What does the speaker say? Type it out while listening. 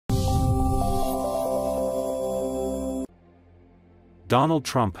Donald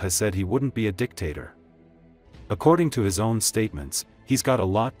Trump has said he wouldn't be a dictator. According to his own statements, he's got a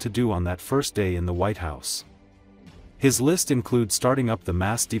lot to do on that first day in the White House. His list includes starting up the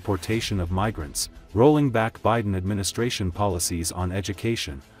mass deportation of migrants, rolling back Biden administration policies on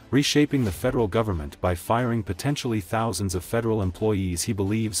education, reshaping the federal government by firing potentially thousands of federal employees he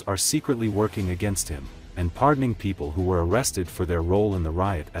believes are secretly working against him, and pardoning people who were arrested for their role in the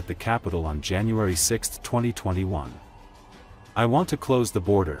riot at the Capitol on January 6, 2021. "I want to close the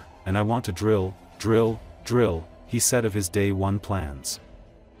border, and I want to drill, he said of his Day 1 plans.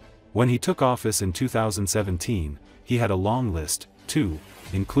 When he took office in 2017, he had a long list, too,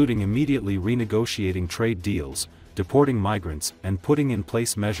 including immediately renegotiating trade deals, deporting migrants, and putting in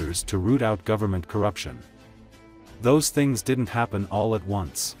place measures to root out government corruption. Those things didn't happen all at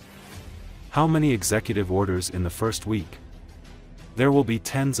once. How many executive orders in the first week? There will be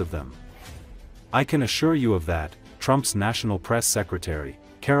tens of them. I can assure you of that," Trump's national press secretary,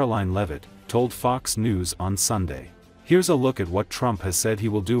 Karoline Leavitt, told Fox News on Sunday. Here's a look at what Trump has said he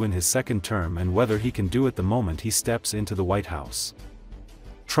will do in his second term and whether he can do it the moment he steps into the White House.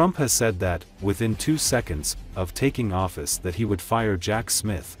 Trump has said that, within 2 seconds of taking office, that he would fire Jack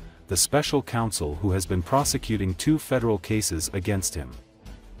Smith, the special counsel who has been prosecuting 2 federal cases against him.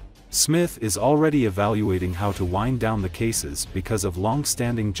 Smith is already evaluating how to wind down the cases because of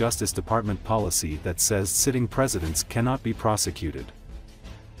long-standing Justice Department policy that says sitting presidents cannot be prosecuted.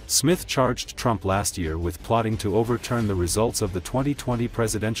 Smith charged Trump last year with plotting to overturn the results of the 2020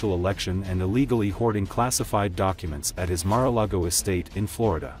 presidential election and illegally hoarding classified documents at his Mar-a-Lago estate in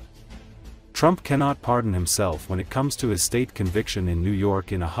Florida. Trump cannot pardon himself when it comes to his state conviction in New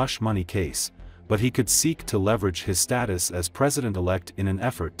York in a hush money case, but he could seek to leverage his status as president-elect in an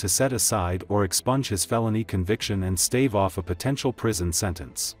effort to set aside or expunge his felony conviction and stave off a potential prison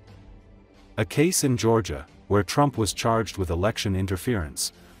sentence. A case in Georgia, where Trump was charged with election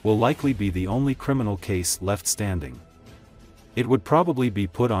interference, will likely be the only criminal case left standing. It would probably be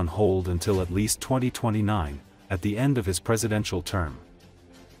put on hold until at least 2029, at the end of his presidential term.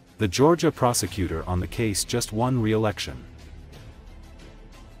 The Georgia prosecutor on the case just won re-election.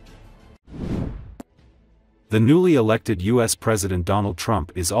 The newly elected U.S. President Donald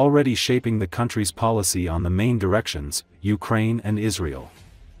Trump is already shaping the country's policy on the main directions, Ukraine and Israel.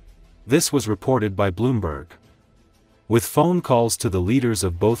 This was reported by Bloomberg. With phone calls to the leaders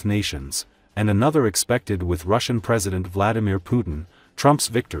of both nations, and another expected with Russian President Vladimir Putin, Trump's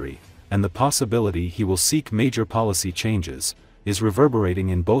victory, and the possibility he will seek major policy changes, is reverberating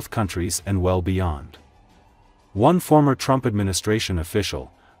in both countries and well beyond. One former Trump administration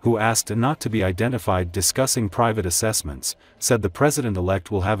official, who asked not to be identified discussing private assessments, said the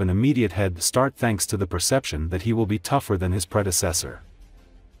president-elect will have an immediate head start thanks to the perception that he will be tougher than his predecessor.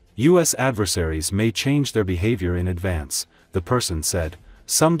 U.S. adversaries may change their behavior in advance, the person said,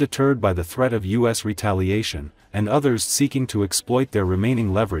 some deterred by the threat of U.S. retaliation, and others seeking to exploit their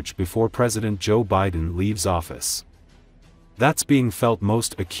remaining leverage before President Joe Biden leaves office. That's being felt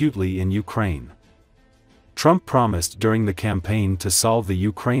most acutely in Ukraine. Trump promised during the campaign to solve the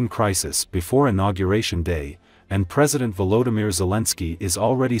Ukraine crisis before Inauguration Day, and President Volodymyr Zelenski is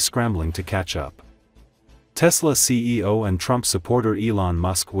already scrambling to catch up. Tesla CEO and Trump supporter Elon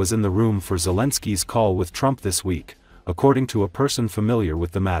Musk was in the room for Zelensky's call with Trump this week, according to a person familiar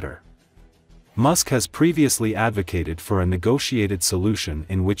with the matter. Musk has previously advocated for a negotiated solution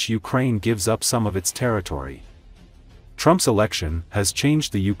in which Ukraine gives up some of its territory. Trump's election has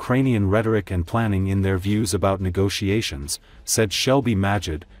changed the Ukrainian rhetoric and planning in their views about negotiations, said Shelby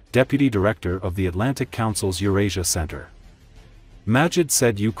Majid, deputy director of the Atlantic Council's Eurasia Center. Majid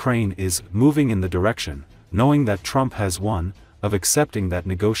said Ukraine is moving in the direction, knowing that Trump has won, of accepting that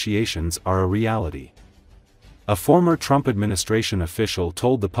negotiations are a reality. A former Trump administration official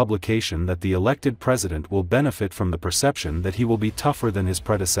told the publication that the elected president will benefit from the perception that he will be tougher than his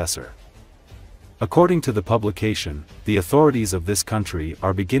predecessor. According to the publication, the authorities of this country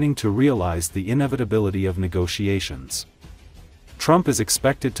are beginning to realize the inevitability of negotiations. Trump is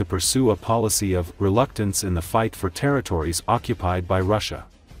expected to pursue a policy of reluctance in the fight for territories occupied by Russia.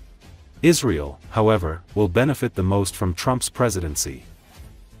 Israel, however, will benefit the most from Trump's presidency.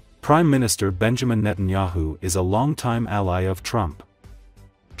 Prime Minister Benjamin Netanyahu is a longtime ally of Trump.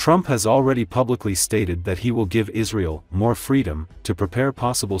 Trump has already publicly stated that he will give Israel more freedom to prepare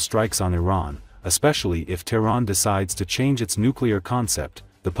possible strikes on Iran, especially if Tehran decides to change its nuclear concept,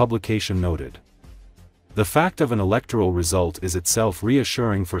 the publication noted. The fact of an electoral result is itself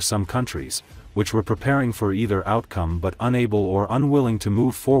reassuring for some countries, which were preparing for either outcome but unable or unwilling to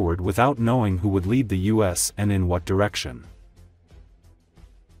move forward without knowing who would lead the U.S. and in what direction.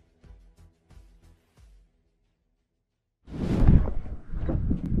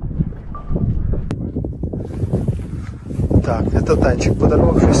 Так, это танчик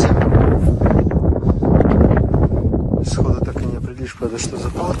подорвавшийся. Сходу так и не определишь, правда, что за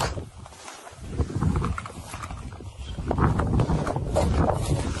танк.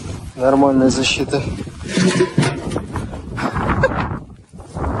 Нормальная защита.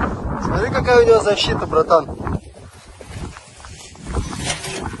 Смотри, какая у него защита, братан.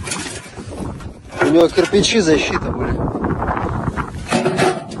 У него кирпичи защита были.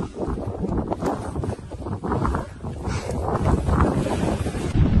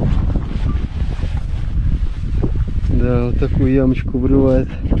 Да, вот такую ямочку врывает.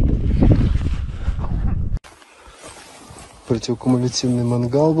 Противокумулятивный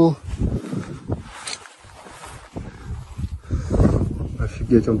мангал был.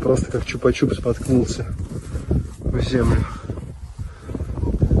 Офигеть, он просто как чупа-чуп споткнулся в землю.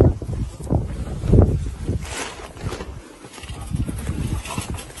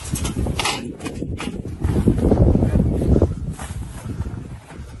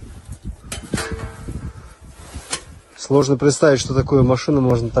 Сложно представить, что такую машину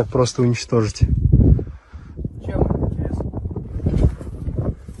можно так просто уничтожить. Чем интересно?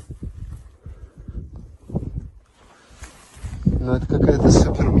 Ну, это какая-то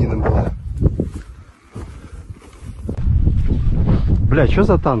супермина была. Бля, что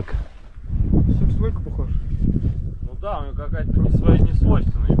за танк? Секс-двойка похож. Ну да, у него какая-то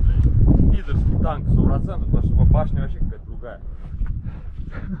несвойственная, блядь. Лидерский танк 100%, потому что башня вообще какая-то другая.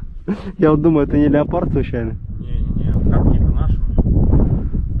 Я вот думаю, это не леопард случайно? Не-не-не, Kharkiv-то наши.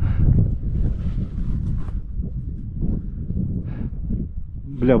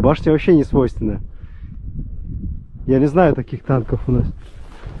 Бля, башня вообще не свойственная. Я не знаю таких танков у нас.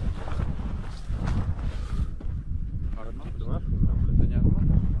 Армата наша? Это не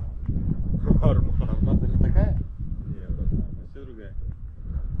армата? Армата не такая? Нет, это все другая.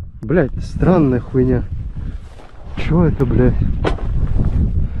 Блять, странная хуйня. Чего это, блядь?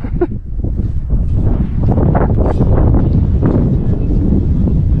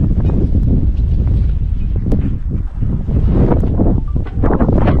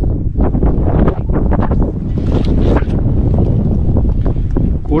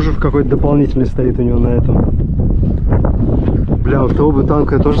 Кожух какой-то дополнительный стоит у него на этом. Бля, вот того бы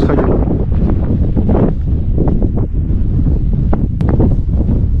танка я тоже сходил.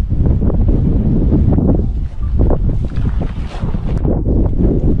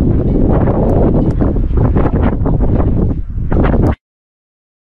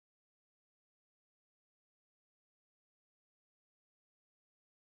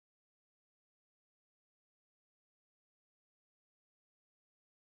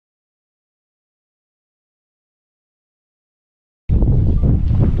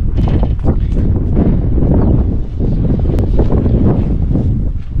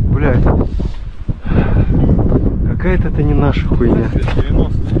 Какая-то это не наша хуйня. Это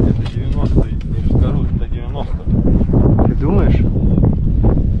 90-е, это 90-е, я же скажу, это 90-е. Ты думаешь?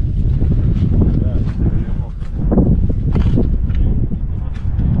 Да, это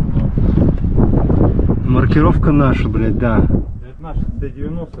 90-е. Маркировка наша, блядь, да. Это наш, это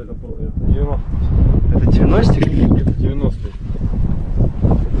 90-е, это 90-е. Это 90-х? Это 90-е.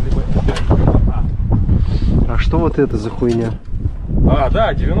 А что вот это за хуйня? А,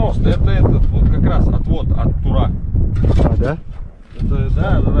 да, 90, это этот, вот как раз отвод от тура. А, да? Это,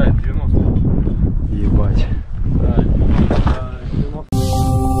 да, это 90. Ебать. Да, 90.